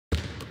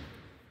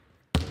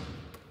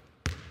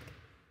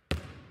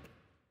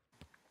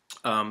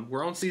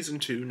We're on season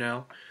 2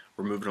 now.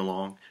 We're moving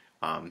along.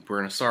 We're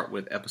going to start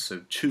with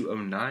episode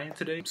 209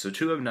 today. So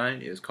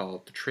 209 is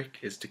called The Trick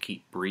is to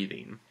Keep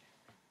Breathing.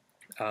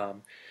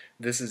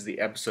 This is the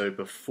episode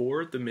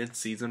before the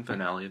mid-season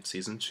finale of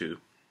season 2.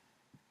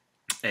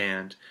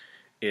 And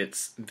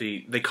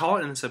they call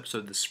it in this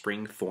episode the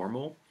spring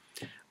formal,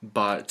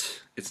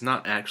 but it's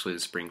not actually the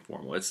spring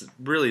formal. It's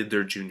really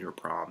their junior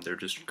prom. They're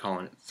just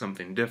calling it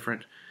something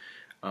different.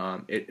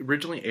 It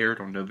originally aired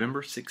on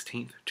November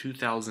 16th,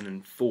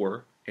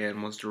 2004,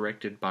 and was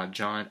directed by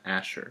John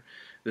Asher.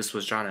 This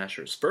was John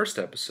Asher's first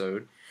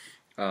episode.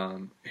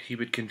 He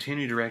would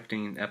continue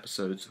directing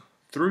episodes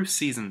through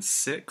season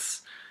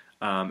 6,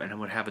 and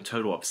would have a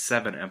total of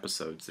 7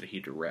 episodes that he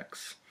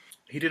directs.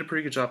 He did a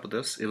pretty good job with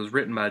this. It was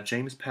written by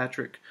James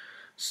Patrick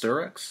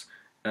Sturrock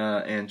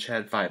and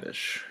Chad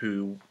Fivish,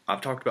 who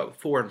I've talked about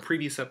before in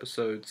previous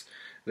episodes.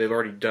 They've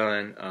already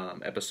done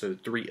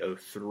episode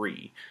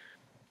 303.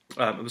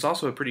 It was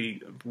also a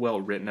pretty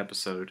well-written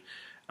episode.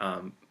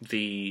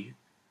 The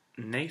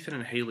Nathan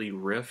and Haley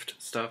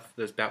rift stuff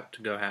that's about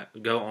to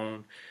go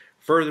on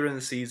further in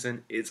the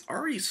season, it's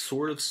already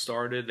sort of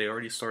started. They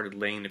already started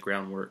laying the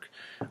groundwork,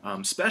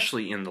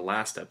 especially in the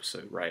last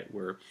episode, right,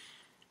 where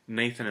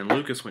Nathan and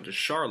Lucas went to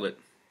Charlotte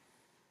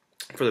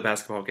for the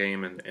basketball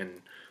game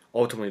and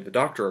ultimately the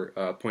doctor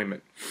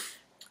appointment.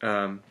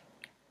 And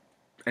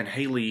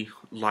Haley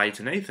lied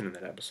to Nathan in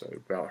that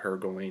episode about her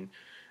going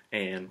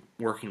and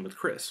working with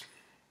Chris.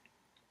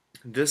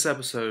 This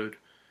episode,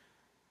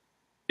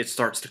 it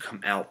starts to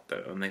come out,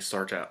 though, and they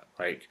start to,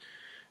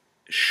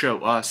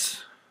 show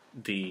us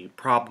the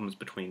problems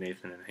between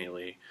Nathan and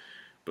Haley,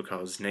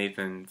 because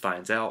Nathan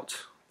finds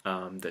out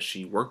that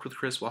she worked with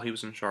Chris while he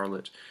was in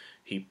Charlotte.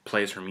 He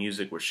plays her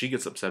music, which she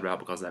gets upset about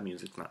because that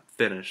music's not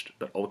finished,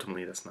 but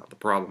ultimately that's not the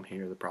problem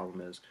here. The problem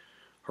is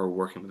her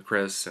working with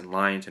Chris and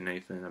lying to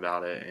Nathan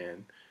about it,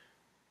 and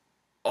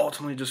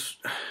ultimately just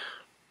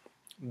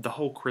the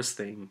whole Chris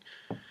thing.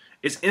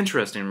 It's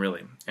interesting,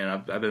 really, and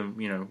I've been,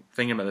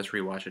 thinking about this,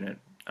 rewatching it,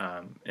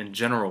 in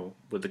general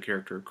with the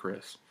character of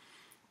Chris,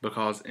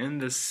 because in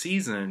this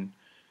season,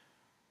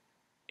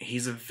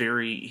 he's a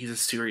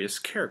serious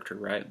character,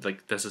 right?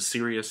 Like, there's a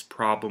serious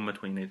problem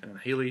between Nathan and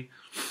Haley.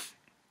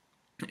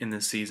 In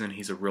this season,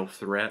 he's a real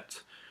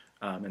threat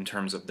in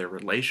terms of their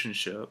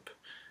relationship,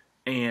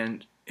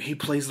 and he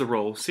plays the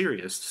role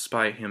serious,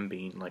 despite him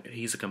being,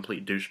 he's a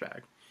complete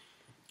douchebag.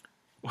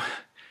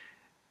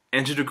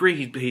 And to a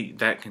degree,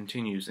 that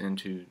continues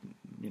into,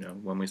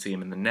 when we see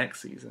him in the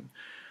next season.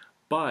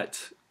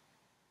 But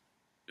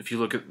if you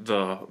look at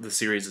the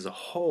series as a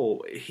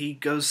whole, he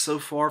goes so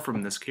far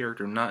from this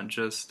character, not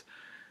just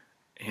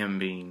him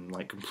being,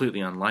 completely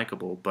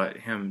unlikable, but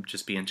him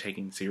just being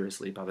taken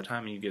seriously. By the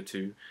time you get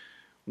to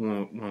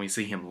when we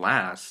see him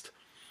last,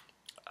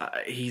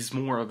 he's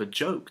more of a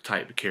joke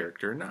type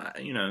character,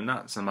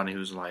 not somebody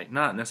who's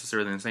not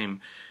necessarily the same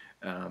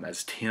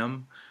as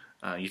Tim.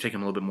 You take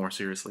him a little bit more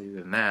seriously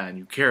than that, and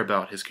you care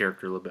about his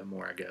character a little bit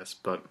more, I guess.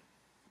 But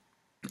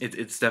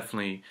it's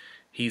definitely,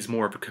 he's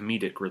more of a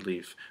comedic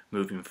relief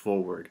moving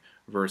forward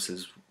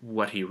versus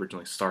what he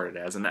originally started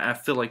as. And I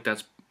feel like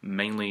that's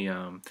mainly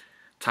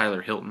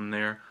Tyler Hilton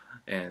there,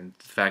 and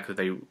the fact that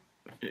they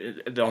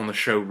on the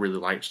show really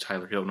liked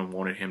Tyler Hilton and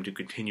wanted him to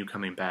continue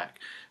coming back,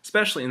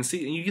 especially in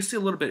season. You can see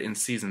a little bit in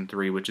season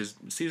 3, which is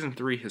season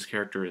 3. His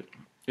character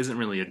isn't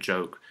really a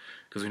joke,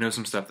 because we know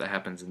some stuff that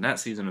happens in that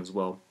season as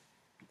well.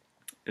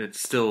 It's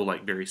still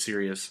very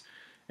serious,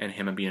 and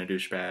him being a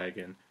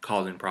douchebag and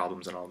causing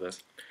problems and all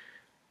this.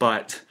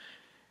 But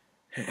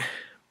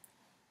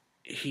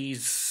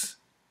he's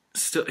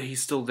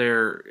still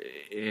there,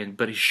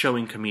 but he's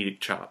showing comedic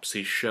chops.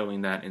 He's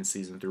showing that in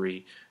season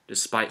 3,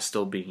 despite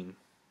still being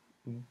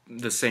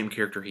the same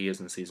character he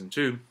is in season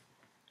 2.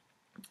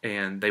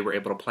 And they were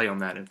able to play on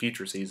that in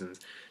future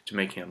seasons to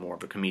make him more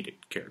of a comedic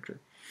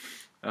character.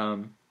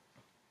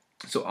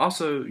 So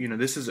also,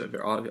 this is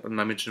I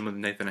mentioned with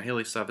Nathan and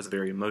Haley stuff, it's a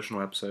very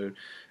emotional episode.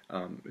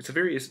 It's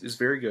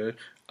very good.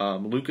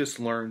 Lucas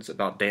learns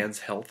about Dan's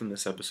health in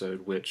this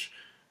episode, which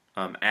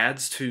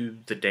adds to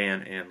the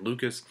Dan and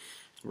Lucas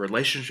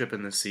relationship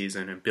in this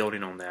season, and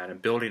building on that, and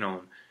building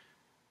on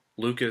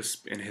Lucas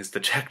and his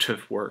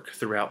detective work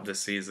throughout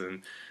this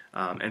season,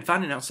 and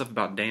finding out stuff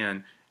about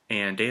Dan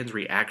and Dan's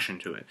reaction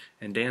to it.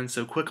 And Dan's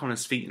so quick on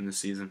his feet in this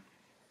season.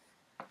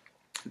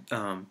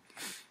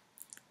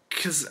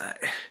 Because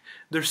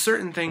there's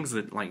certain things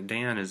that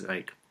Dan is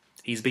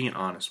he's being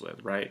honest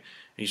with, right? And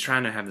he's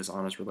trying to have this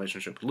honest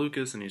relationship with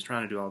Lucas, and he's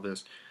trying to do all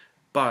this,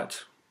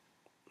 but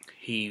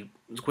he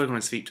was quick on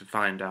his feet to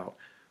find out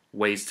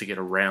ways to get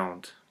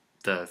around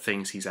the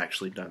things he's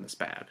actually done that's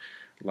bad,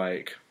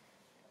 like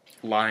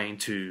lying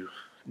to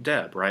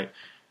Deb, right?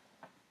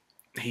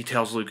 He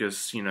tells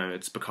Lucas,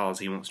 it's because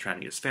he wants trying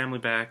to get his family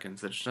back and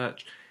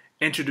such.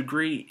 And to a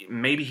degree,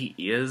 maybe he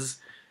is.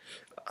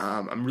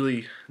 I'm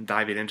really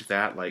diving into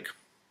that,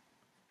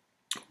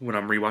 when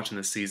I'm rewatching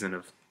this season,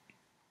 of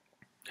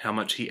how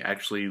much he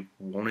actually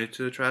wanted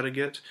to try to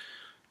get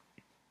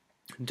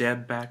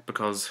Deb back,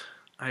 because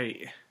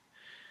I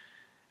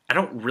I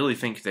don't really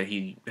think that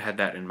he had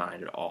that in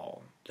mind at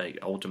all. Like,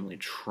 ultimately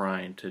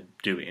trying to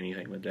do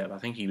anything with Deb. I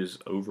think he was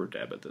over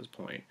Deb at this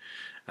point.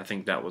 I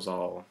think that was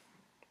all.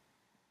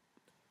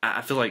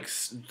 I feel like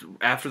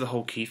after the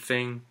whole Keith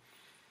thing,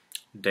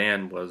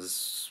 Dan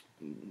was.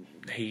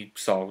 He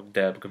saw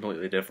Deb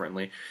completely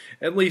differently.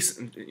 At least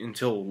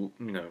until,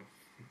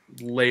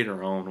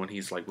 later on when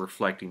he's like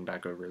reflecting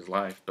back over his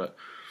life. But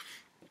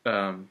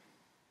I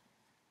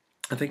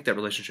think that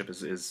relationship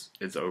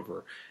is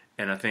over.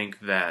 And I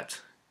think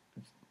that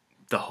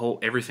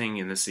everything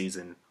in this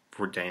season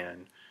for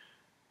Dan,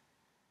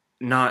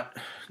 not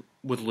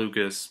with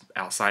Lucas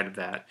outside of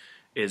that,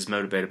 is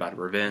motivated by the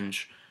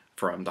revenge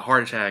from the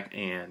heart attack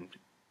and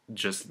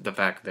just the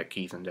fact that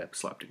Keith and Deb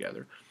slept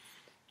together.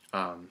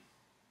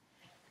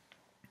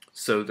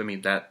 So, I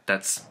mean,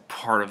 that's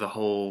part of the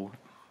whole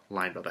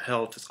line about the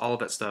health. It's all of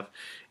that stuff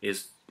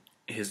is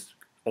his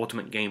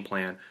ultimate game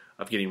plan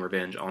of getting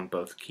revenge on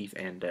both Keith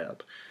and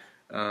Deb.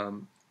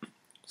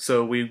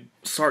 So we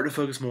start to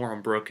focus more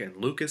on Brooke and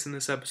Lucas in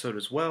this episode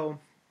as well,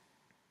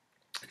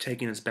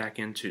 taking us back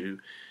into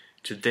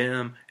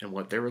them and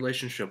what their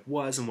relationship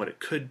was and what it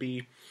could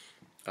be,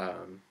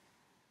 and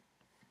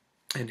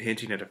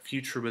hinting at a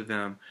future with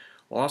them,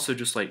 while also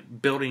just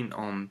like building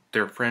on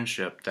their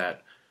friendship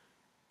that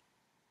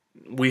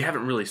we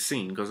haven't really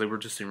seen because they were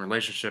just in a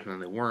relationship and then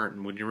they weren't,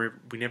 and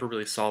we never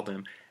really saw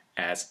them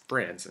as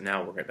friends. And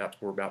now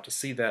we're about to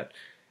see that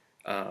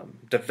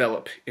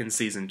develop in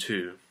season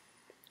 2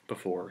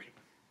 before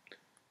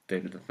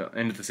the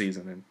end of the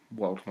season and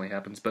what ultimately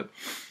happens. But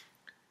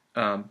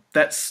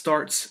that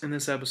starts in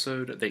this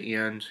episode. At the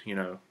end,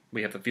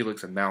 we have the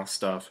Felix and Mouth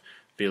stuff.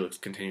 Felix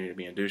continuing to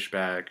be a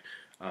douchebag.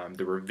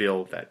 The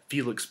reveal that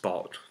Felix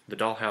bought the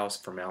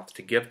dollhouse for Mouth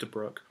to give to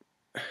Brooke.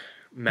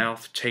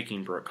 Mouth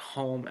taking Brooke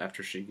home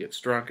after she gets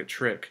drunk, a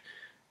trick,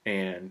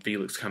 and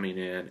Felix coming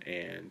in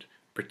and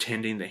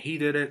pretending that he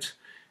did it.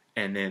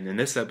 And then in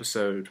this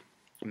episode,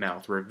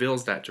 Mouth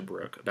reveals that to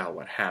Brooke about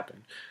what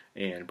happened.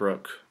 And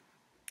Brooke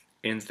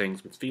ends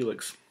things with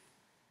Felix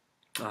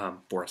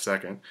for a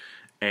second.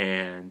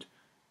 And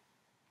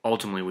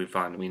ultimately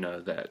we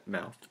know that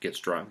Mouth gets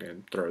drunk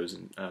and throws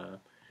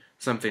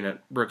something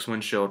at Brooke's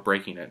windshield,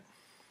 breaking it.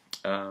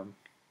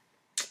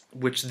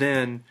 Which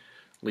then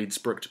leads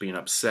Brooke to being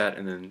upset,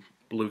 and then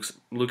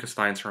Lucas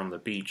finds her on the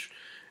beach,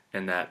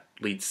 and that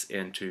leads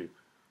into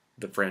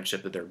the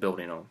friendship that they're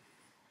building on.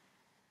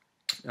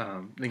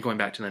 Then going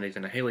back to the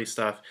Nathan and Haley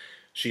stuff,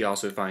 she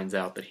also finds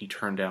out that he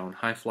turned down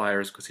High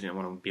Flyers because he didn't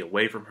want to be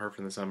away from her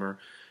for the summer,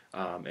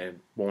 and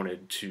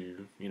wanted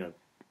to,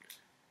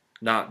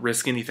 not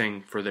risk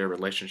anything for their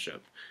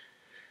relationship.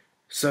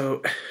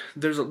 So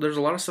there's a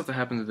lot of stuff that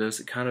happens to this.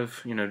 It kind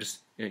of,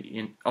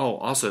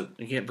 also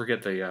you can't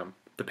forget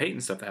the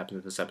Peyton stuff that happened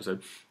in this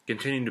episode,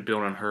 continuing to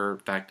build on her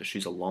fact that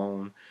she's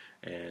alone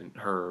and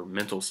her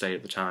mental state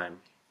at the time.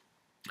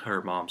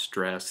 Her mom's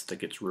dress that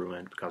gets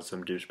ruined because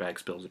some douchebag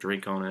spills a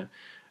drink on it,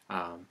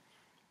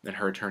 and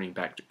her turning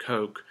back to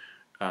coke,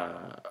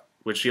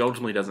 which she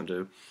ultimately doesn't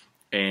do.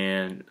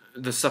 And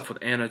the stuff with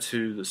Anna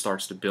too that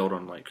starts to build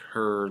on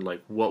her,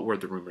 what were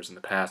the rumors in the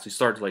past. We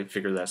start to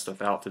figure that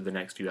stuff out through the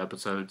next few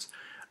episodes.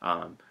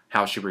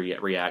 How she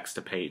reacts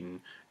to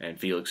Peyton and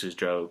Felix's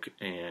joke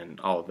and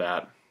all of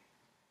that.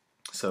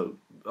 So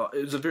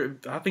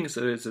I think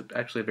it's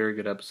actually a very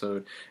good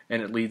episode,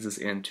 and it leads us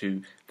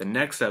into the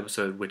next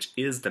episode, which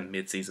is the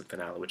mid-season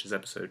finale, which is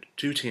episode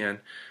 210,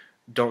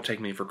 Don't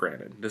Take Me for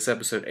Granted. This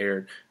episode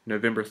aired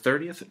November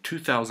 30th,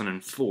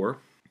 2004.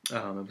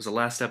 It was the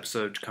last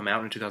episode to come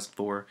out in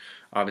 2004.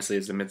 Obviously,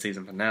 it's the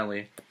mid-season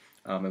finale.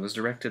 It was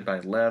directed by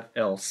Lev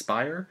L.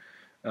 Spire,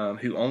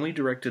 who only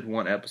directed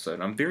one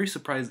episode. I'm very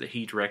surprised that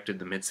he directed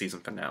the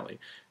mid-season finale,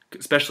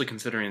 especially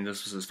considering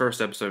this was his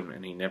first episode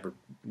and he never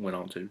went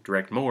on to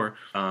direct more.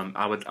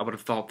 I would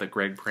have thought that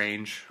Greg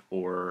Prange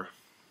or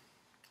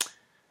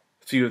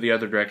a few of the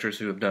other directors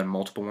who have done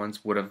multiple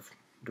ones would have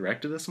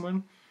directed this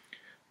one.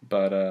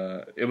 But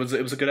it was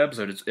a good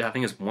episode. I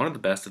think it's one of the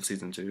best of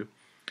season 2.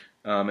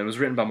 It was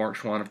written by Mark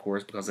Schwann, of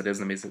course, because it is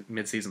the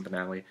mid-season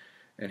finale,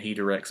 and he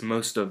directs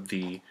most of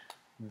the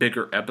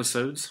bigger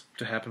episodes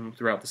to happen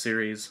throughout the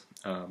series.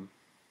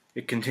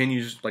 It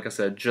continues, like I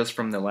said, just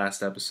from the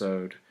last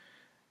episode.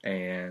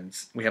 And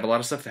we have a lot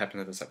of stuff that happened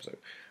in this episode.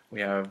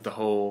 We have the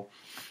whole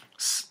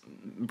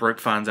Brooke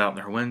finds out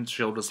that her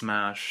windshield was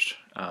smashed,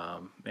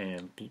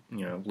 and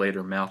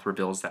later Mouth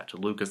reveals that to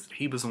Lucas that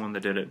he was the one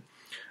that did it.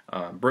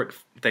 Brooke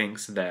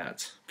thinks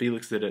that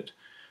Felix did it,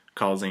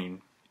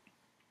 causing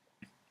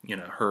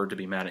her to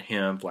be mad at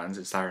him, flattens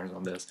his tires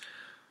on this.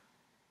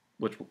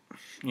 Which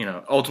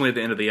ultimately at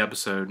the end of the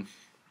episode,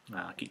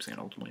 I keep saying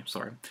ultimately, I'm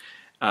sorry.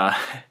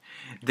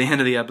 The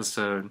end of the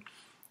episode,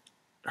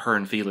 her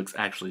and Felix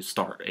actually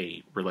start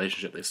a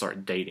relationship. They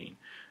start dating,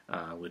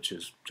 which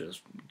is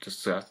just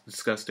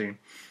disgusting.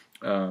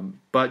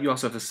 But you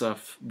also have the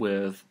stuff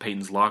with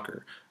Peyton's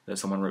locker, that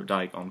someone wrote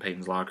Dyke on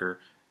Peyton's locker,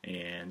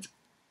 and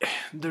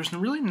there's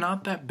really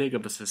not that big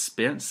of a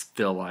suspense,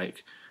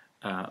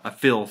 I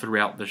feel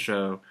throughout the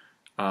show,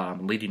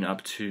 leading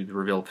up to the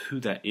reveal of who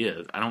that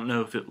is. I don't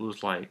know if it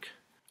was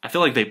I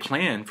feel like they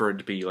planned for it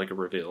to be like a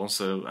reveal,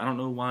 so I don't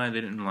know why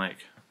they didn't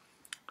like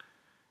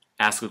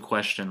ask a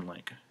question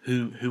like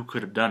who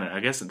could have done it. I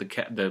guess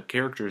the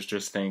characters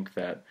just think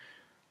that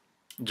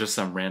just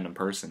some random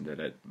person did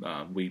it.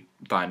 We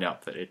find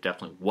out that it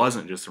definitely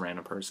wasn't just a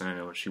random person,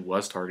 and she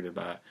was targeted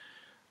by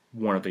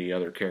one of the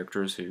other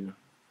characters who,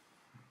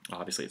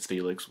 obviously it's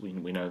Felix, we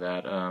know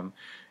that.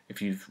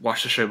 If you've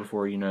watched the show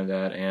before, you know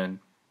that, and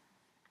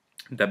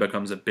that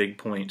becomes a big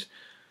point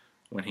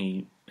when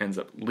he ends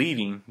up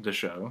leaving the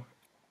show.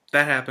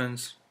 That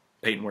happens.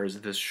 Peyton wears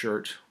this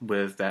shirt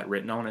with that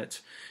written on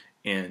it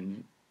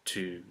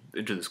into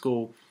the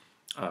school.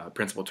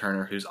 Principal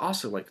Turner, who's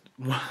also like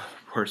one of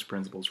the worst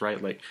principals,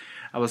 right? Like,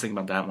 I was thinking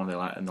about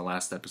that in the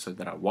last episode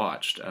that I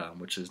watched,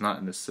 which is not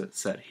in this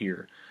set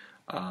here,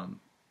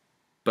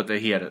 but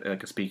that he had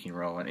a speaking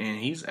role, and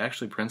he's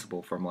actually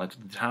principal from like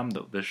the time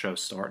that the show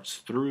starts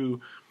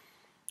through,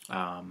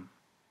 I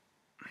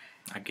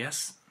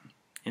guess,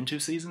 into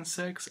season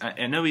 6.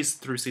 I know he's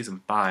through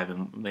season 5,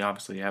 and they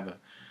obviously have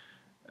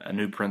a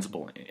new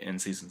principal in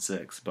season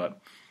 6,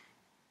 but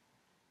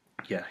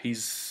yeah,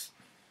 he's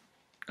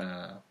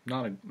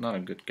not a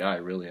good guy,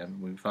 really. I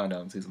mean, we find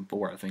out in season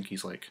 4, I think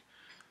he's like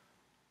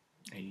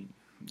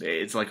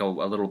it's like a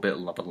little bit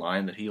of a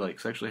line that he like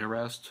sexually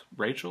harassed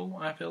Rachel,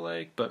 I feel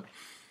like. But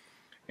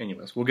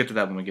anyways, we'll get to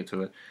that when we get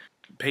to it.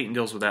 Peyton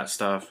deals with that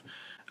stuff.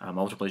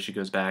 Ultimately, she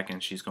goes back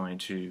and she's going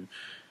to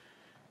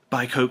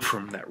buy coke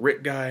from that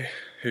Rick guy,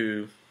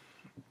 who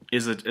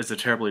is a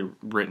terribly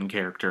written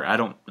character. I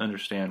don't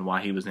understand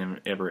why he was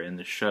ever in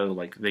the show.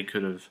 Like, they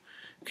could have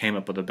came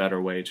up with a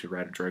better way to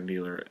write a drug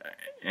dealer,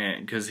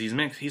 and because he's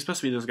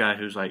supposed to be this guy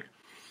who's like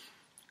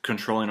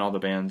controlling all the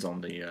bands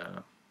on the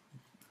I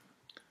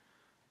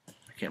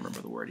can't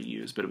remember the word he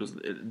used, but it was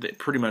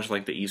pretty much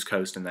like the East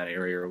Coast in that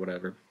area or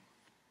whatever.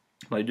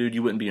 Like, dude,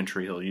 you wouldn't be in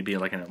Tree Hill, you'd be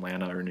like in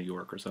Atlanta or New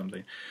York or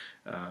something.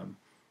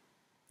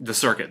 The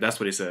circuit, that's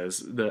what he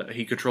says.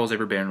 He controls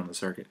every band on the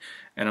circuit.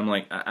 And I'm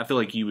like, I feel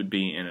like you would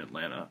be in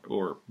Atlanta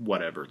or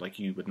whatever. Like,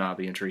 you would not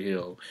be in Tree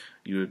Hill.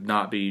 You would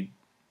not be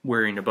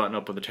wearing a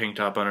button-up with a tank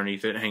top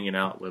underneath it, hanging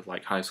out with,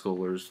 like, high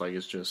schoolers. Like,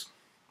 it's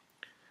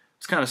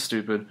kind of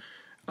stupid.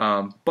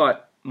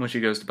 But when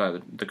she goes to buy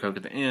the coke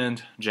at the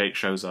end, Jake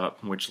shows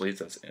up, which leads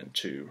us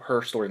into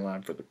her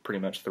storyline for pretty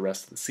much the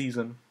rest of the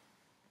season.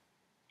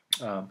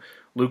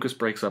 Lucas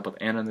breaks up with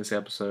Anna in this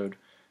episode,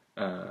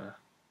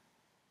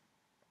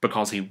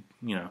 because he,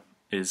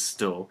 is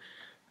still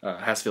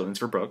has feelings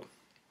for Brooke,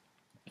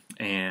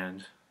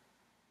 and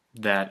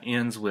that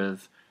ends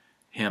with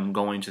him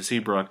going to see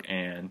Brooke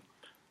and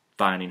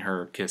finding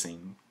her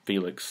kissing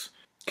Felix.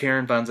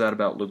 Karen finds out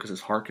about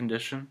Lucas's heart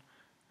condition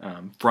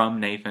from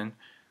Nathan,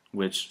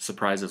 which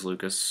surprises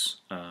Lucas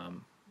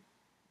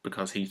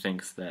because he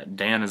thinks that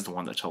Dan is the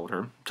one that told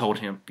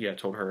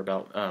her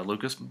about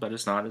Lucas, but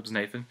it's not. It was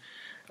Nathan.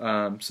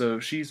 So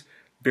she's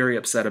very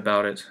upset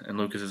about it, and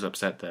Lucas is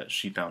upset that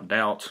she found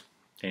out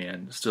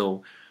and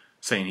still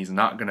saying he's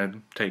not going to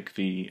take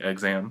the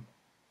exam.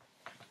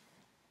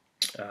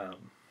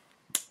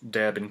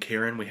 Deb and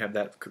Karen, we have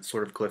that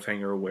sort of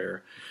cliffhanger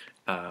where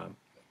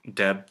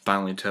Deb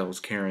finally tells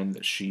Karen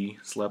that she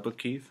slept with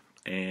Keith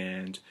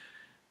and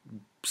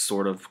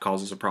sort of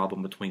causes a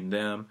problem between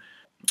them.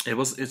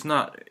 It's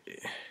not,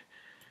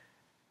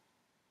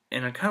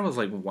 and I kind of was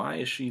like, why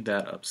is she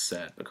that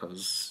upset?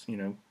 Because,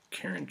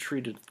 Karen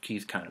treated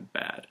Keith kind of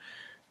bad.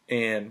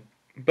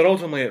 But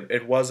ultimately,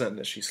 it wasn't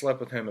that she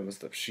slept with him, it was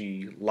that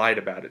she lied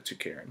about it to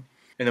Karen.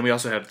 And then we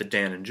also have the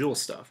Dan and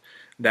Jules stuff.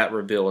 That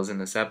reveal is in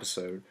this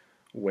episode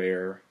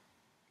where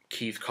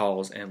Keith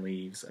calls and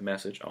leaves a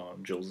message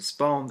on Jules'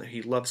 phone that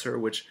he loves her,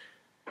 which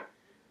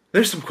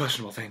there's some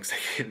questionable things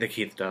that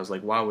Keith does.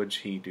 Like, why would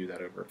he do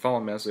that over a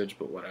phone message?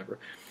 But whatever.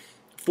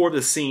 For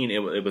the scene,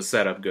 it was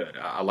set up good.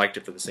 I liked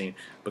it for the scene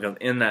because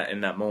in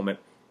that moment,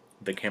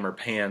 the camera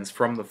pans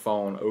from the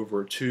phone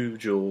over to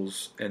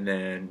Jules, and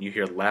then you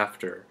hear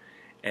laughter,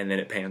 and then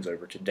it pans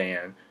over to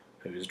Dan,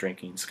 who's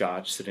drinking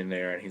scotch, sitting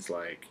there, and he's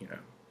like,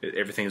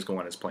 everything is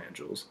going as planned,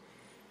 Jules,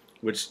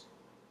 which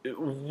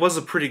was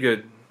a pretty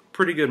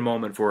good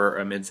moment for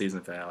a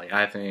mid-season finale,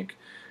 I think,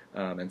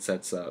 and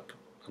sets up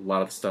a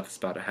lot of the stuff that's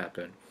about to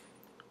happen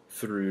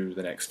through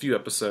the next few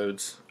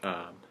episodes,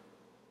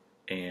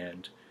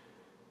 and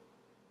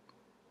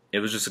it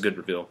was just a good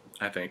reveal,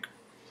 I think.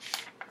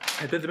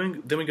 And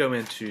then we go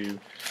into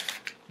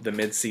the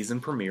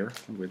mid-season premiere,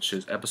 which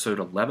is episode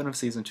 11 of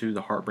season 2,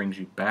 The Heart Brings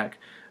You Back.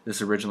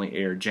 This originally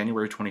aired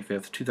January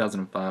 25th,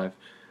 2005,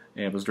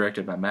 and it was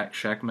directed by Max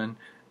Scheckman,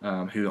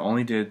 who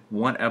only did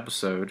one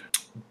episode,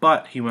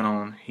 but he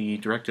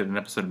directed an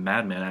episode of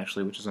Mad Men,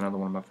 actually, which is another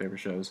one of my favorite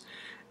shows,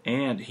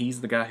 and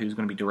he's the guy who's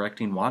going to be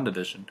directing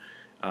WandaVision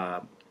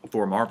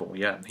for Marvel.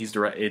 Yeah,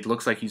 it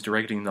looks like he's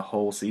directing the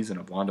whole season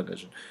of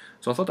WandaVision,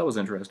 so I thought that was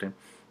interesting.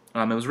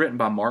 It was written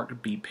by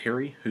Mark B.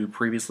 Perry, who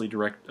previously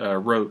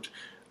wrote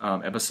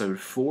episode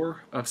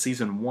 4 of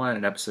season 1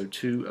 and episode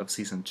 2 of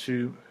season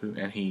 2,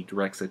 and he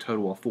directs a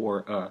total of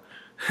 4.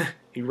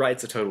 He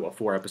writes a total of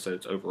 4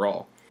 episodes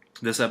overall.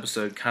 This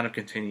episode kind of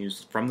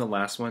continues from the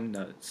last one.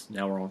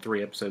 Now we're on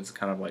 3 episodes that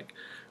kind of like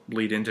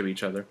bleed into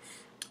each other.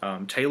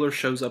 Taylor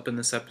shows up in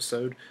this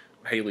episode,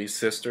 Haley's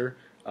sister,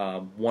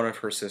 one of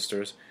her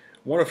sisters,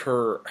 one of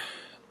her,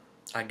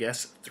 I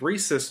guess, 3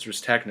 sisters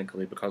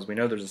technically, because we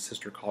know there's a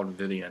sister called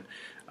Vivian,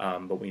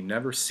 but we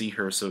never see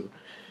her, so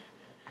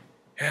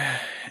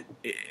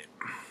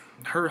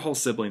her whole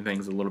sibling thing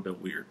is a little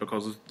bit weird,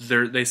 because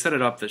they set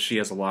it up that she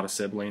has a lot of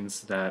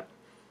siblings, that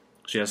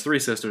she has 3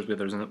 sisters,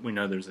 but we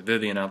know there's a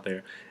Vivian out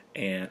there,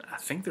 and I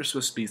think there's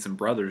supposed to be some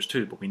brothers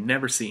too, but we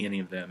never see any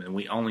of them, and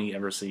we only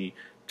ever see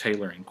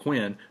Taylor and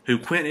Quinn, who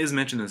Quinn is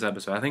mentioned in this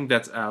episode. I think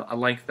that's, I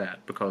like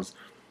that, because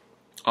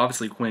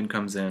obviously Quinn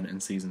comes in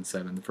season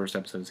 7, the first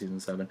episode of season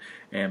 7,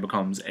 and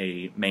becomes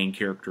a main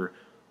character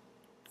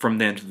from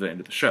then to the end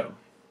of the show.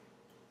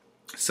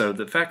 So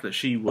the fact that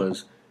she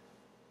was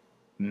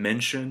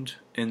mentioned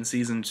in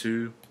season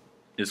 2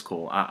 is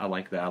cool. I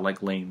like that. I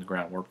like laying the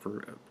groundwork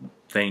for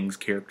things,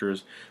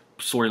 characters,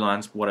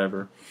 storylines,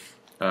 whatever.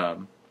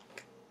 And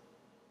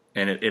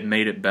it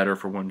made it better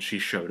for when she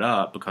showed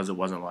up, because it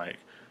wasn't like,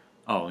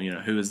 oh,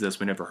 who is this?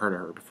 We never heard of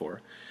her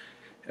before.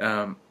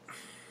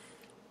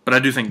 But I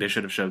do think they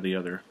should have showed the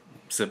other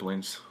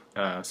siblings,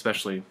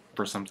 especially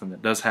for something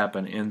that does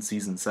happen in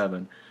season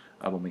 7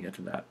 when we get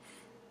to that.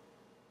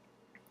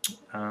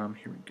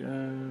 Here we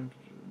go.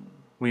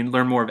 We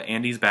learn more of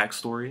Andy's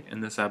backstory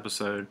in this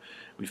episode.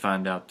 We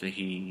find out that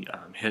he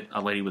hit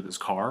a lady with his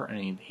car,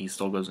 and he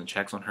still goes and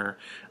checks on her.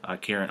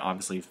 Karen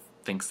obviously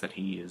thinks that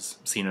he has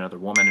seen another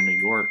woman in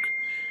New York.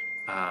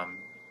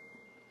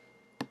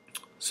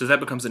 So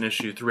that becomes an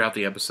issue throughout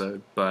the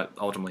episode, but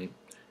ultimately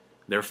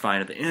they're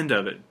fine at the end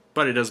of it.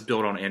 But it does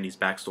build on Andy's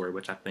backstory,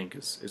 which I think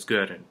is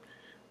good and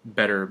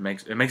better.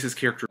 It makes his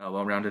character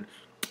well-rounded.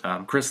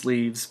 Chris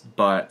leaves,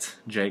 but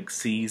Jake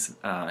sees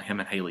him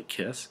and Haley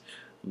kiss,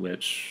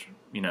 which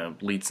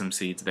leads some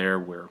seeds there,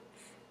 where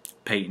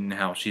Peyton,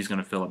 how she's going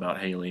to feel about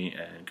Haley,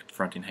 and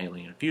confronting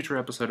Haley in a future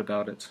episode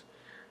about it.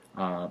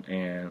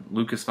 And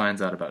Lucas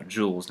finds out about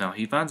Jules. Now,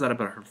 he finds out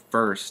about her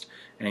first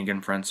and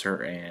confronts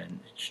her, and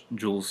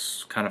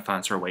Jules kind of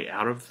finds her way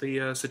out of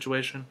the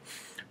situation.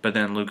 But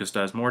then Lucas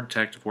does more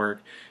detective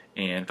work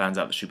and finds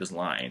out that she was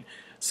lying.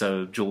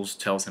 So Jules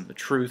tells him the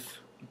truth,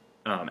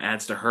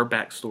 adds to her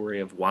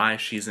backstory of why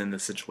she's in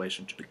this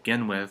situation to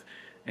begin with,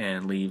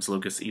 and leaves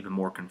Lucas even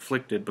more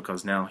conflicted,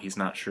 because now he's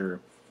not sure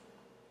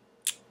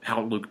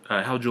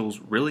how Jules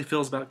really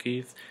feels about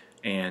Keith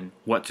and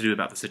what to do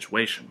about the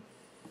situation.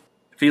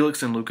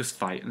 Felix and Lucas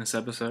fight in this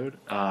episode.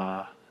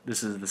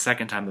 This is the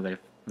second time that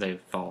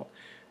they've fought.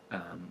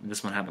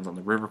 This one happens on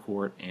the river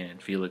court,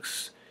 and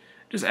Felix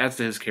just adds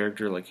to his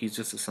character, like he's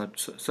just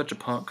such a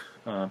punk.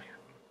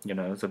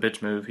 It's a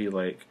bitch move.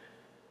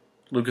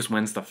 Lucas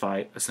wins the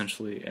fight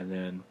essentially, and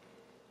then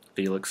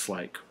Felix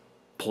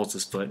pulls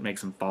his foot,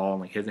 makes him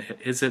fall, and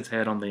hits his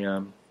head on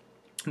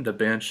the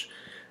bench,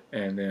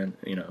 and then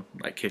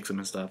kicks him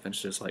and stuff. And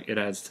it's just it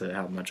adds to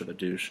how much of a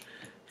douche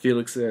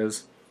Felix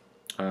is.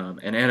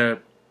 And Anna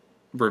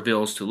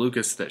reveals to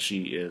Lucas that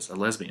she is a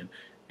lesbian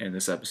in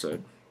this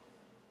episode.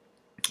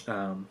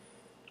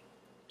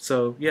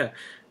 So yeah,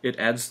 it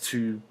adds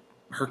to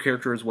her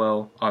character as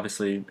well.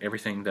 Obviously,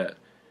 everything that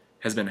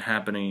has been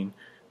happening,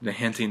 the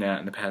hinting at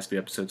in the past few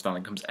episodes,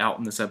 finally comes out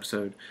in this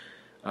episode,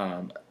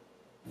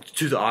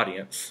 to the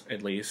audience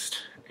at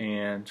least.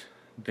 And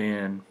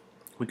then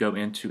we go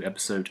into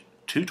episode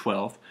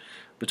 212,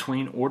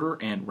 Between Order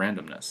and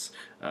Randomness.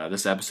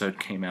 This episode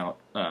came out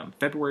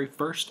February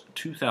 1st,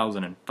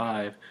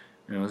 2005,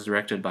 and it was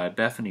directed by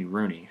Bethany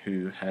Rooney,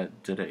 who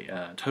did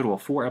a total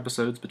of 4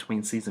 episodes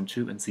between season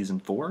 2 and season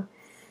 4.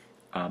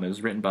 It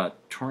was written by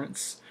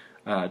Terrence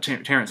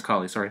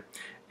Colley,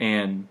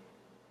 and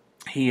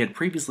he had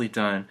previously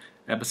done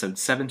episode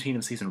 17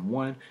 of season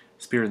 1,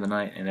 Spirit of the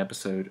Night, and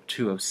episode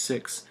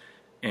 206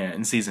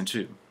 in season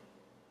 2.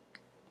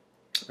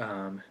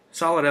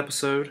 Solid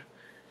episode.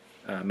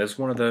 It's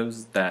one of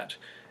those that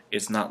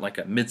it's not like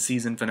a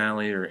mid-season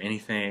finale or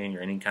anything,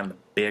 or any kind of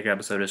big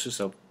episode. It's just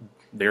a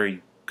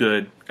very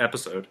good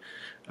episode.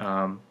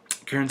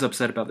 Karen's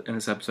upset in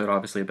this episode,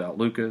 obviously, about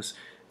Lucas,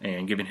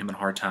 and giving him a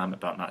hard time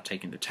about not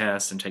taking the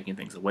test and taking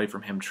things away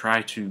from him,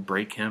 try to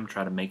break him,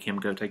 try to make him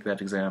go take that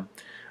exam.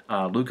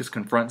 Lucas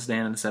confronts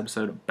Dan in this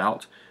episode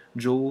about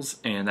Jules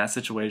and that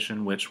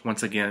situation, which,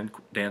 once again,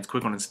 Dan's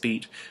quick on his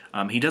feet.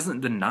 He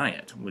doesn't deny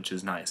it, which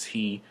is nice.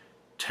 He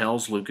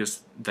tells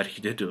Lucas that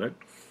he did do it,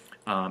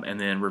 and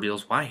then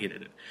reveals why he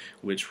did it,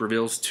 which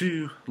reveals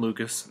to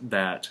Lucas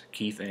that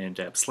Keith and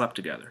Deb slept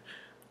together,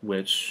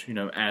 which,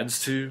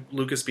 adds to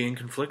Lucas being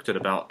conflicted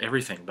about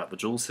everything, about the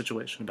Jules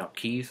situation, about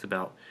Keith,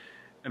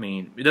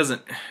 it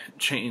doesn't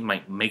change,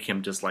 make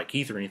him dislike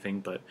Keith or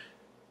anything, but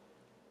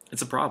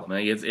it's a problem.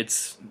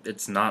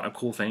 It's not a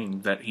cool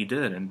thing that he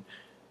did, and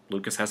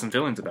Lucas has some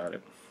feelings about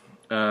it.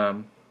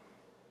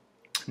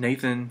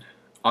 Nathan,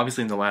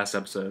 obviously in the last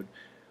episode,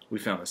 we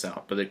found this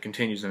out, but it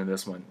continues into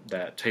this one,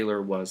 that Taylor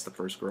was the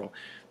first girl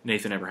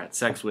Nathan ever had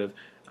sex with,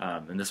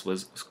 and this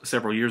was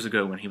several years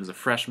ago when he was a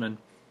freshman.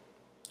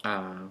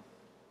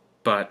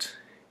 But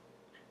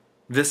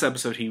this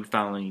episode he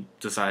finally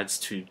decides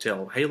to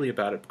tell Haley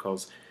about it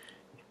because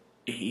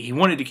he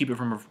wanted to keep it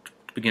from her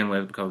to begin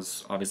with,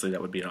 because obviously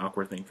that would be an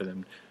awkward thing for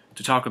them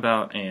to talk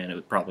about, and it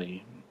would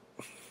probably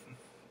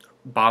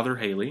bother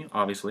Haley,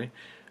 obviously.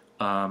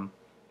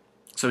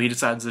 So he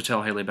decides to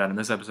tell Haley about it in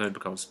this episode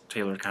because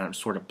Taylor kind of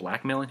sort of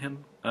blackmailing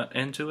him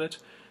into it.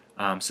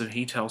 So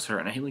he tells her,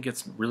 and Haley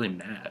gets really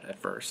mad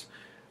at first,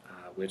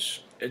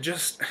 which it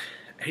just...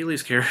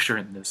 Haley's character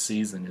in this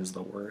season is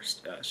the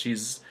worst.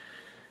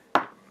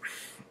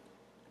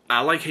 I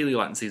like Haley a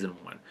lot in season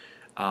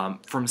 1.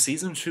 From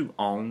season 2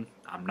 on,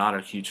 I'm not a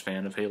huge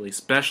fan of Haley,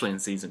 especially in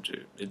season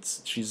 2.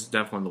 She's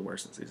definitely the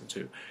worst in season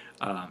 2.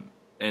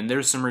 And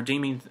there's some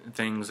redeeming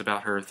things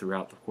about her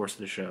throughout the course of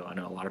the show. I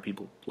know a lot of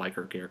people like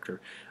her character.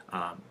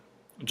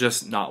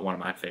 Just not one of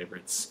my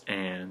favorites.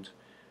 And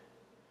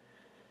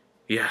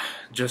yeah,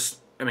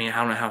 I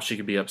don't know how she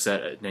could be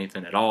upset at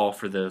Nathan at all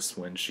for this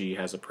when she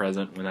has a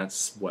present, when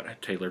that's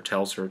what Taylor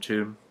tells her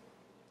to.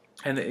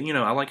 And,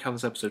 I like how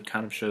this episode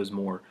kind of shows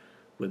more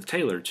with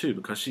Taylor, too,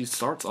 because she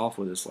starts off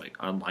with this,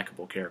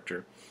 unlikable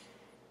character.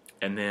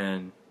 And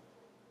then,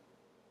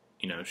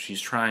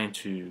 she's trying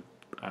to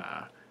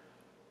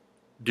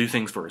do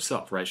things for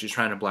herself, right? She's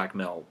trying to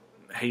blackmail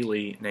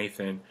Haley,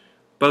 Nathan,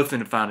 both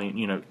into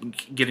finding,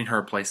 getting her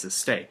a place to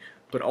stay.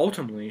 But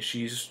ultimately,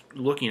 she's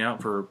looking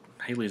out for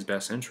Haley's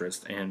best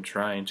interest and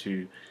trying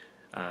to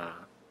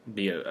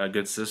be a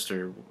good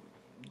sister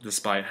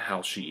despite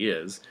how she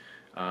is.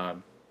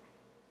 And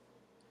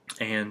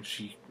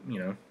she,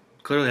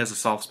 clearly has a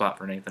soft spot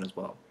for Nathan as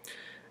well.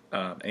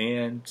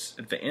 And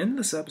at the end of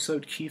this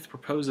episode, Keith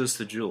proposes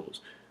to Jules.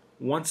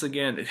 Once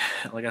again,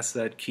 like I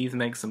said, Keith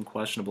makes some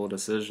questionable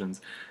decisions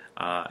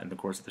in the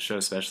course of the show,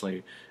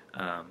 especially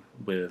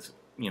with,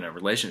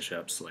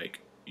 relationships.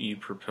 You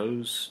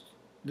propose...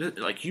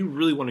 you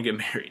really want to get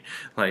married.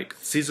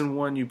 Season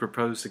 1, you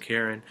proposed to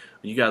Karen.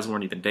 You guys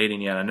weren't even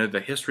dating yet. I know the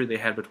history they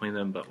had between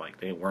them, but,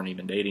 they weren't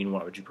even dating.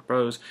 Why would you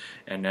propose?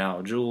 And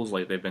now Jules,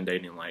 they've been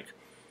dating,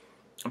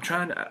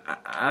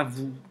 I've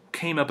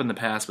came up in the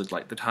past with,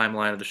 the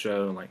timeline of the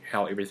show and,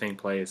 how everything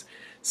plays.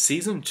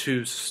 Season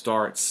 2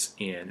 starts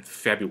in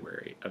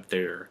February of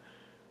their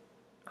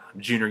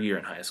junior year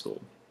in high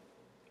school.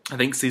 I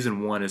think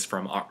Season 1 is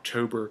from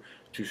October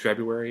to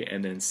February,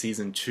 and then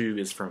Season 2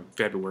 is from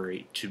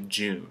February to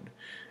June.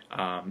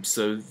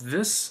 So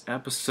this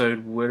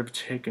episode would have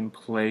taken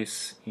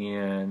place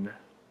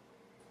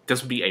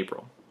this would be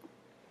April.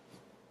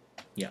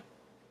 Yeah.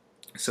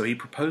 So he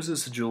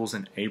proposes to Jules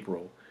in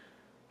April,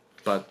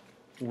 but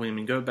when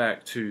we go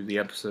back to the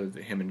episode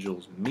that him and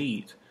Jules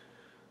meet,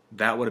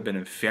 that would have been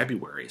in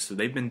February. So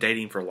they've been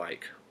dating for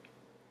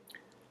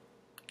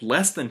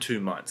less than 2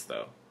 months,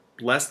 though.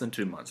 Less than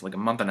 2 months, a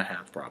month and a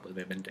half probably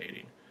they've been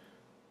dating.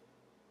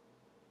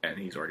 And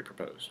he's already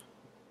proposed.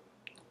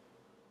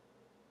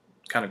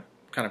 Kind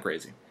of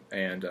crazy.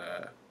 And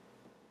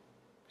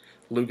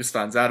Lucas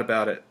finds out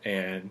about it,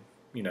 and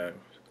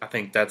I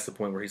think that's the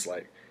point where he's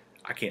like,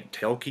 I can't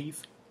tell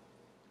Keith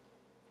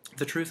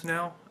the truth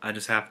now. I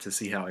just have to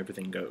see how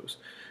everything goes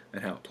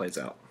and how it plays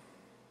out.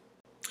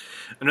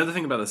 Another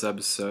thing about this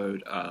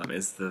episode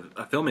is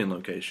a filming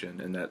location,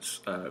 and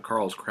that's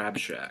Carl's Crab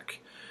Shack.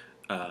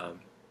 I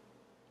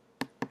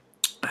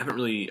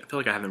feel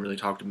like I haven't really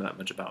talked that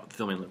much about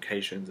filming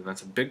locations, and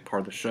that's a big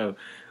part of the show.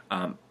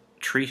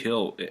 Tree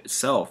Hill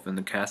itself, and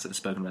the cast that has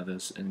spoken about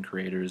this, and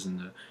creators and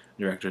the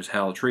directors,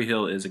 how Tree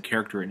Hill is a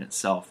character in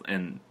itself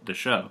in the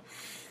show.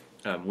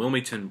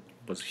 Wilmington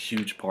was a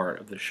huge part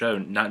of the show,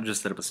 not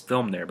just that it was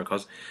filmed there,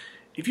 because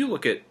if you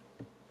look at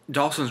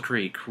Dawson's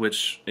Creek,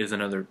 which is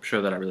another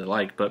show that I really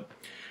like, but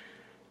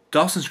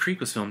Dawson's Creek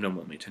was filmed in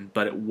Wilmington,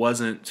 but it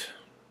wasn't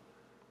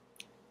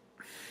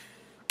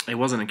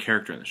a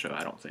character in the show,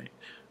 I don't think,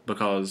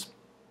 because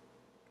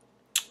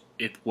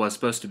it was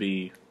supposed to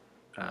be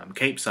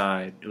Cape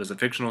Side. It was a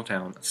fictional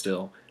town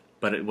still,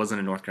 but it wasn't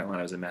in North Carolina,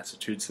 it was in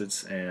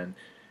Massachusetts, and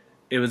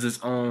it was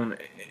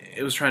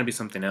it was trying to be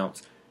something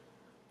else.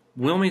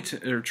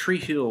 Wilmington, or Tree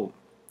Hill,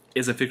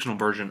 is a fictional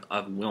version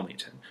of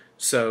Wilmington.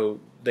 So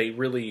they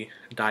really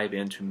dive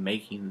into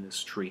making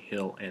this Tree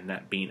Hill and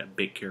that being a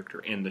big character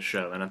in the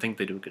show, and I think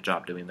they do a good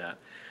job doing that.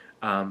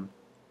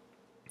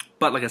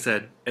 But like I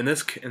said, in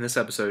this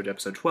episode,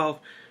 episode 12,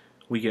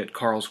 we get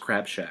Carl's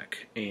Crab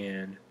Shack,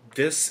 and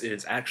this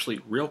is actually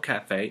the Real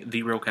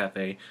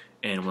Cafe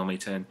in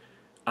Wilmington.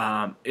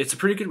 It's a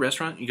pretty good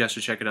restaurant. You guys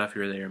should check it out if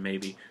you're there,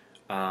 maybe.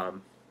 I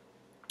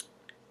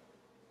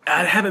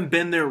haven't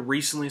been there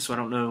recently, so I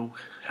don't know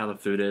how the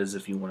food is,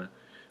 if you want to,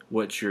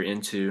 what you're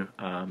into.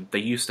 They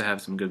used to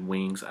have some good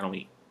wings. I don't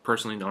eat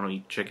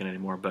chicken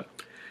anymore, but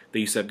they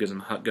used to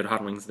have good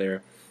hot wings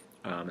there,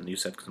 and they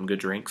used to have some good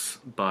drinks.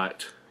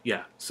 But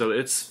yeah, so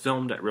it's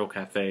filmed at Real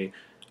Cafe.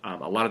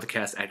 A lot of the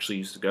cast actually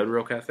used to go to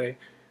Real Cafe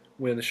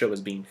when the show was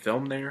being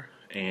filmed there,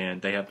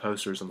 and they have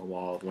posters on the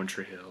wall of One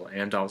Tree Hill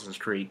and Dawson's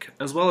Creek,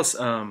 as well as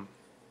some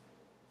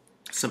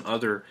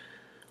other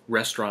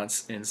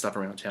restaurants and stuff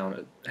around town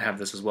that have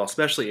this as well.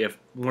 Especially if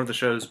one of the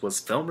shows was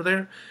filmed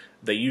there,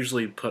 they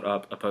usually put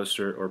up a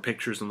poster or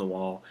pictures on the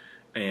wall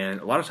and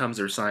a lot of times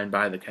they're signed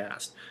by the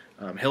cast.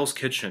 Hell's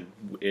Kitchen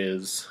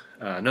is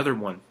another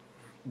one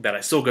that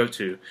I still go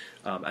to.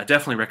 I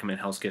definitely recommend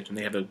Hell's Kitchen.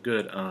 They have a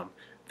good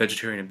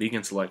vegetarian and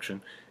vegan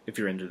selection if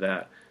you're into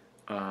that.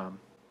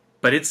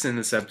 But it's in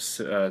this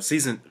episode,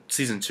 season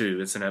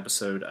 2. It's in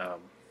episode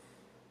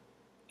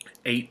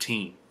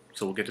 18,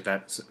 so we'll get to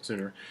that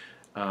sooner.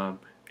 And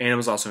it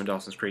was also in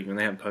Dawson's Creek, and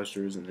they have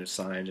posters and there's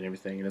signs and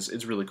everything, and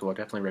it's really cool. I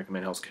definitely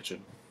recommend Hell's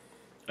Kitchen.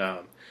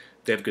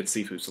 They have good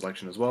seafood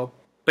selection as well.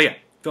 But yeah,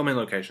 filming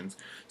locations.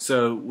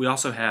 So we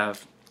also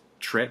have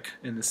Trick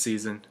in this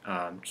season.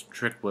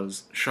 Trick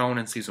was shown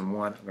in season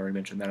 1. I've already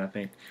mentioned that, I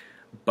think.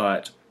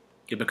 But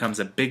it becomes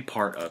a big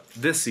part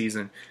of this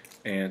season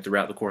and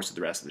throughout the course of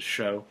the rest of the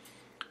show.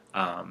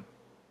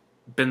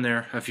 Been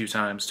there a few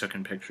times,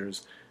 taken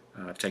pictures.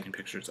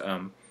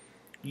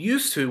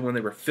 Used to, when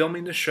they were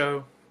filming the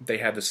show, they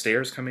had the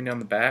stairs coming down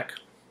the back,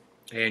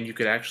 and you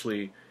could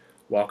actually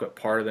walk up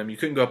part of them. You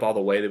couldn't go up all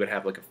the way. They would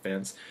have like a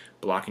fence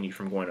blocking you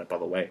from going up all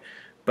the way.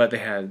 But they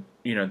had,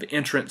 the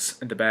entrance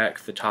at the back,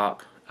 the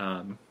top.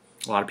 A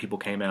lot of people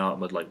came out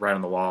and would like write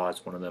on the wall.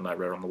 As one of them, I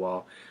wrote on the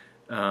wall.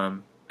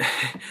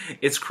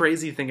 It's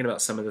crazy thinking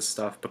about some of this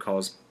stuff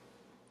because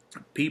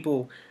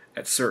people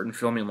at certain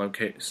filming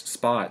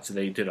spots,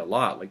 they did a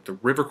lot. Like the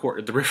river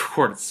court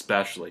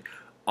especially.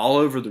 All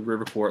over the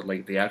river court,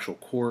 like the actual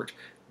court,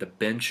 the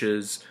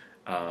benches,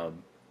 the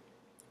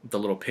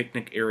little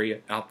picnic area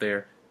out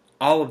there,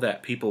 all of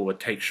that people would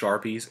take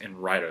Sharpies and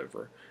write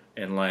over.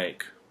 And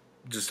like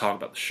just talk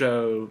about the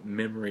show,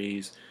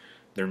 memories,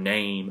 their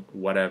name,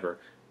 whatever.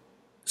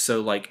 So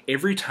like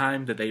every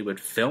time that they would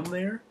film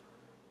there,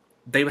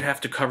 they would have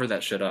to cover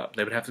that shit up.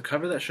 They would have to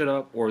cover that shit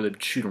up or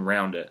they'd shoot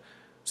around it.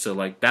 So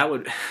like that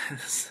would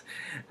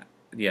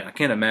yeah, I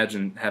can't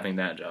imagine having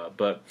that job.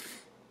 But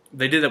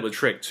they did that with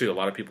Trick too. A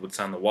lot of people would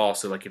sign the wall.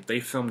 So like if they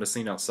filmed a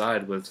scene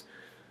outside with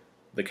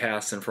the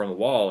cast in front of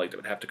the wall, like they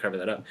would have to cover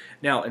that up.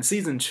 Now in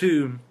season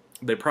 2,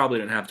 they probably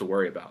didn't have to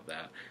worry about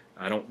that.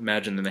 I don't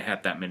imagine that they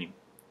had that many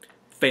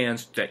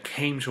fans that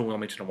came to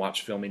Wilmington to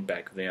watch filming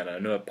back then. I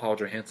know Paul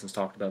Johansson's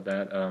talked about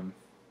that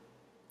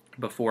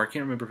before. I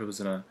can't remember if it was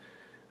in an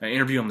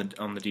interview on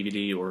the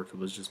DVD or if it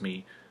was just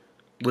me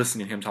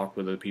listening to him talk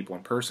with other people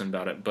in person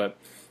about it. But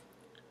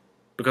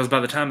because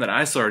by the time that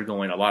I started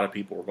going, a lot of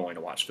people were going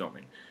to watch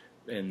filming,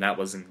 and that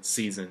was in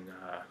season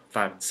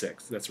 5 and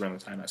 6. That's around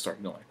the time I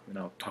started going, and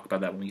I'll talk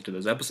about that when we get to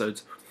those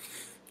episodes.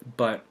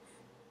 But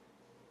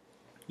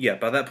yeah,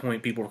 by that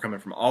point, people were coming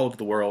from all over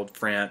the world,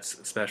 France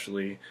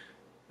especially,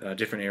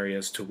 different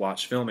areas to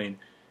watch filming.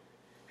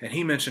 And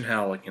he mentioned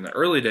how, like in the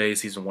early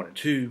days, season 1 and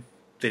 2,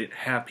 they didn't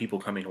have people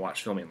coming to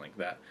watch filming like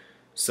that.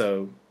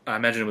 So I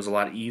imagine it was a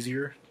lot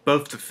easier,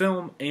 both to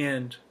film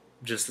and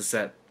just the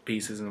set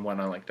pieces and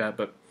whatnot like that.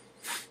 But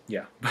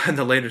yeah, but in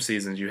the later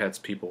seasons, you had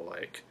people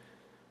like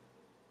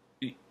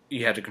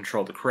you had to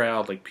control the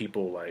crowd, like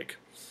people like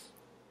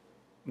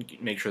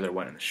make sure they're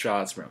winning the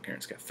shots around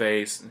Karen's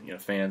Cafe.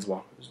 Fans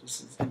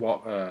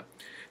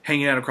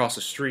hanging out across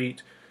the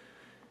street,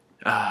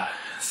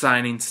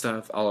 signing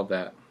stuff, all of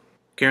that.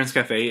 Karen's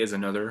Cafe is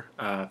another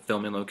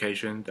filming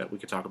location that we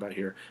could talk about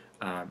here.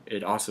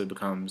 It also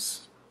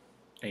becomes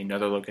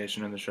another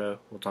location in the show.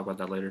 We'll talk about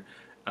that later.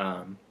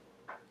 But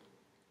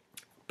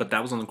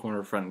that was on the corner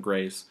of Front and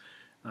Grace.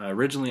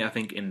 Originally, I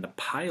think in the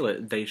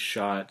pilot, they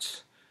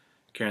shot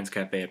Karen's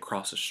Cafe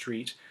across the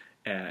street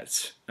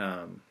at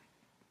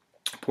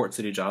Port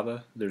City,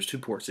 Java. There's 2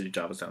 Port City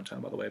Javas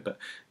downtown, by the way, but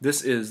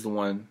this is the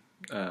one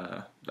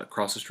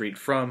across the street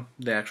from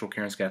the actual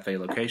Karen's Cafe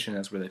location.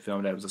 That's where they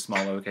filmed it. It was a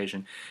small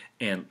location,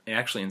 and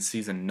actually in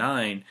season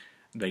 9,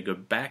 they go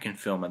back and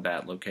film at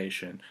that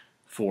location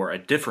for a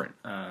different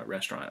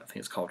restaurant. I think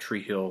it's called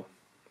Tree Hill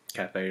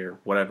Cafe or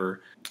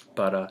whatever.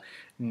 But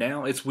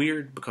now it's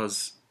weird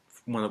because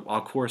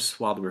of course,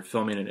 while they were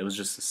filming it, it was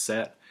just a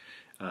set.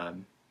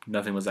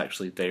 Nothing was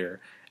actually there.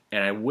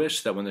 And I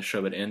wish that when the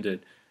show had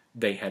ended,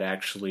 they had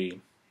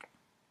actually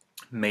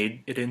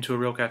made it into a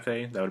real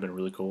cafe. That would have been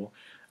really cool.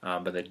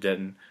 But they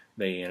didn't.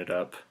 They ended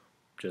up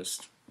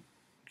just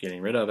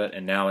getting rid of it.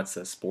 And now it's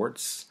a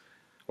sports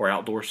or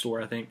outdoor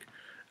store, I think.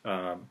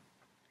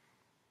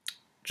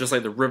 Just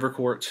like the River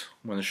Court,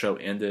 when the show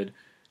ended,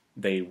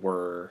 they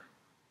were...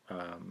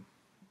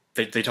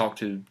 They talked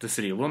to the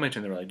city of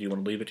Wilmington. They were like, "Do you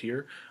want to leave it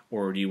here,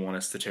 or do you want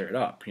us to tear it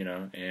up?"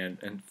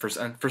 And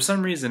for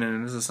some reason,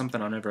 and this is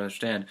something I'll never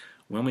understand,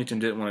 Wilmington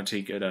didn't want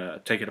to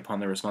take it upon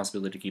their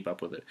responsibility to keep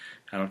up with it.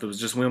 I don't know if it was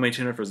just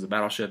Wilmington or if it was the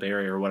Battleship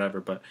area or whatever,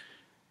 but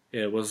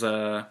it was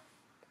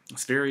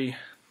it's very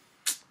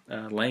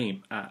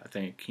lame. I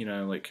think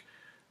like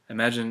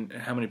imagine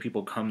how many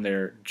people come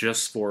there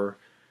just for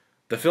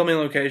the filming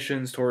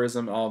locations,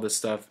 tourism, all this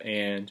stuff,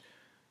 and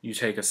you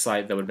take a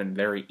site that would have been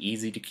very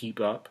easy to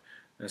keep up.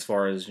 As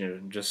far as,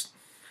 just,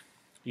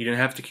 you didn't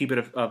have to keep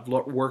it a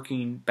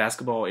working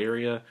basketball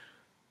area.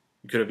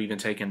 You could have even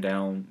taken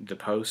down the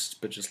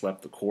post, but just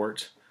left the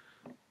court.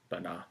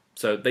 But nah.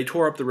 So they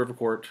tore up the River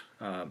Court,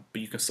 but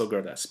you can still go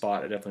to that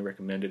spot. I definitely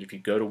recommend it if you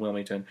go to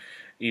Wilmington,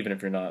 even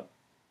if you're not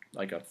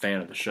like a fan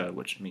of the show,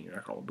 which I mean, you're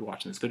not going to be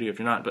watching this video if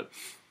you're not. But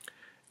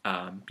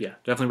Yeah,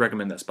 definitely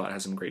recommend that spot. It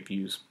has some great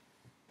views.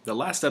 The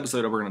last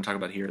episode we're going to talk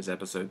about here is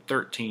episode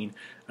 13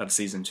 of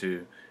season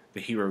 2. The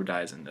hero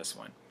dies in this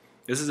one.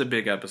 This is a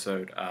big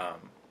episode,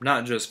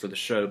 not just for the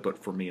show, but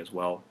for me as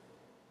well.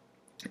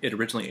 It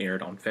originally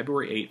aired on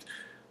February 8th,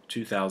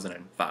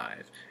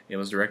 2005. It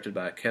was directed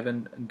by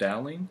Kevin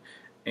Dowling,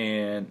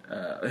 and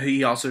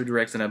he also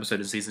directs an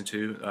episode of season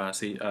 2,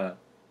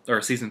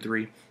 or season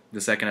 3,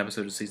 the second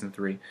episode of season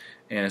 3,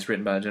 and it's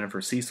written by Jennifer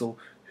Cecil,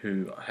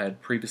 who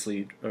had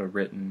previously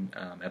written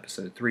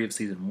episode 3 of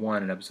season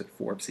 1 and episode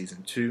 4 of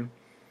season 2.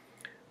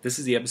 This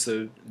is the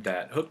episode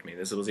that hooked me.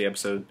 This was the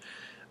episode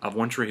of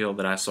One Tree Hill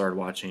that I started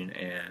watching,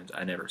 and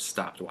I never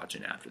stopped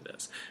watching after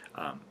this.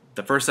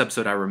 The first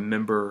episode I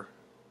remember,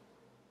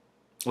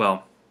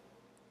 well,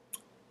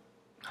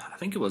 I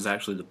think it was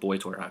actually the Boy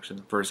Toy Auction,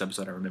 the first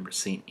episode I remember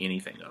seeing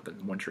anything of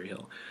in One Tree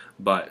Hill.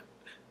 But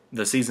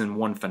the season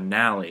 1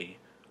 finale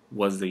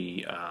was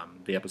the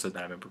episode that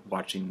I remember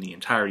watching the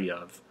entirety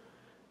of.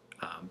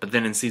 But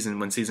then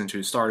when season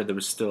 2 started, there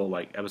was still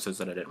like episodes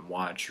that I didn't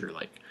watch or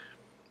like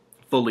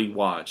fully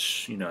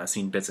watch. You know, I've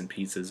seen bits and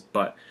pieces.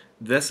 But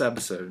this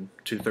episode,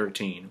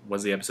 213,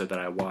 was the episode that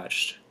I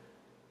watched,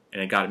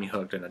 and it got me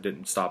hooked, and I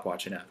didn't stop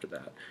watching after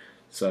that.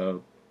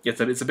 So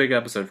it's a big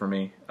episode for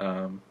me.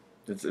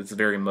 It's a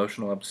very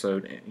emotional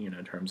episode, you know,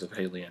 in terms of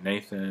Haley and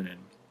Nathan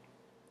and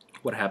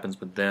what happens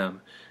with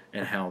them,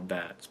 and how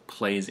that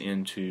plays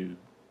into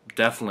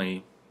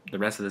definitely the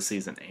rest of the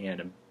season and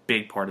a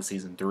big part of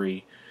season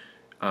 3.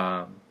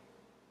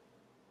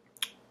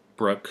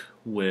 Brooke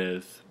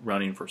with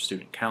running for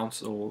student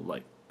council,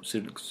 like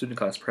student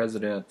class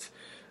president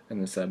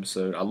in this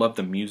episode. I love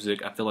the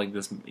music. I feel like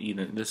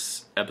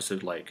this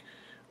episode like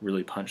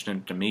really punched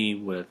into me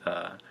with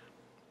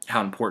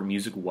how important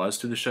music was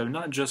to the show,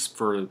 not just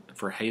for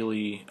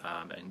Haley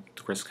and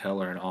Chris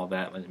Keller and all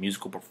that, like the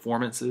musical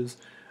performances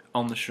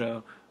on the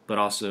show, but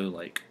also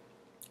like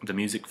the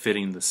music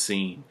fitting the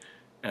scene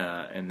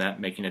and that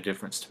making a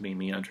difference to me.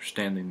 Me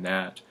understanding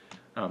that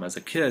as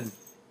a kid,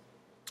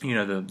 you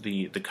know,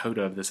 the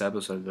coda of this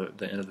episode,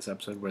 the end of this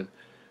episode with,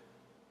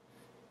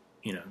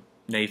 you know,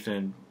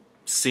 Nathan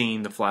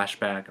seeing the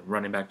flashback and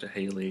running back to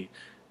Haley,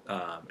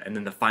 and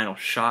then the final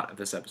shot of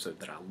this episode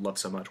that I love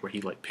so much, where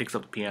he like picks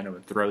up the piano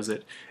and throws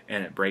it,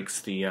 and it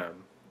breaks the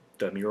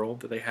mural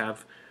that they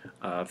have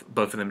of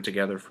both of them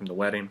together from the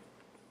wedding,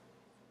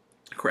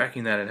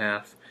 cracking that in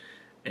half,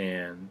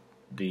 and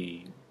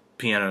the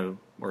piano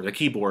or the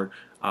keyboard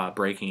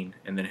breaking,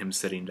 and then him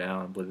sitting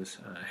down with his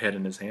head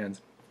in his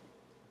hands.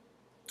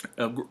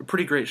 A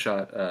pretty great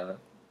shot.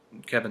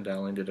 Kevin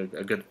Dowling did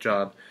a good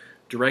job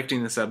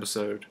directing this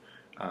episode.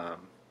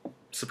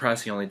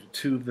 Surprised he only did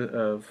 2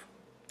 of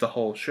the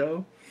whole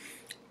show,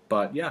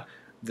 but yeah,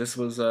 this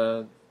was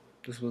a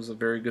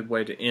very good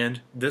way to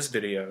end this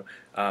video.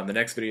 The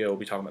next video we'll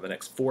be talking about the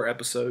next 4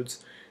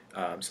 episodes.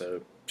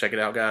 So check it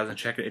out, guys, and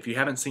check it if you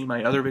haven't seen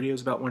my other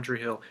videos about One Tree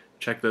Hill.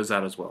 Check those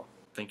out as well.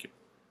 Thank you.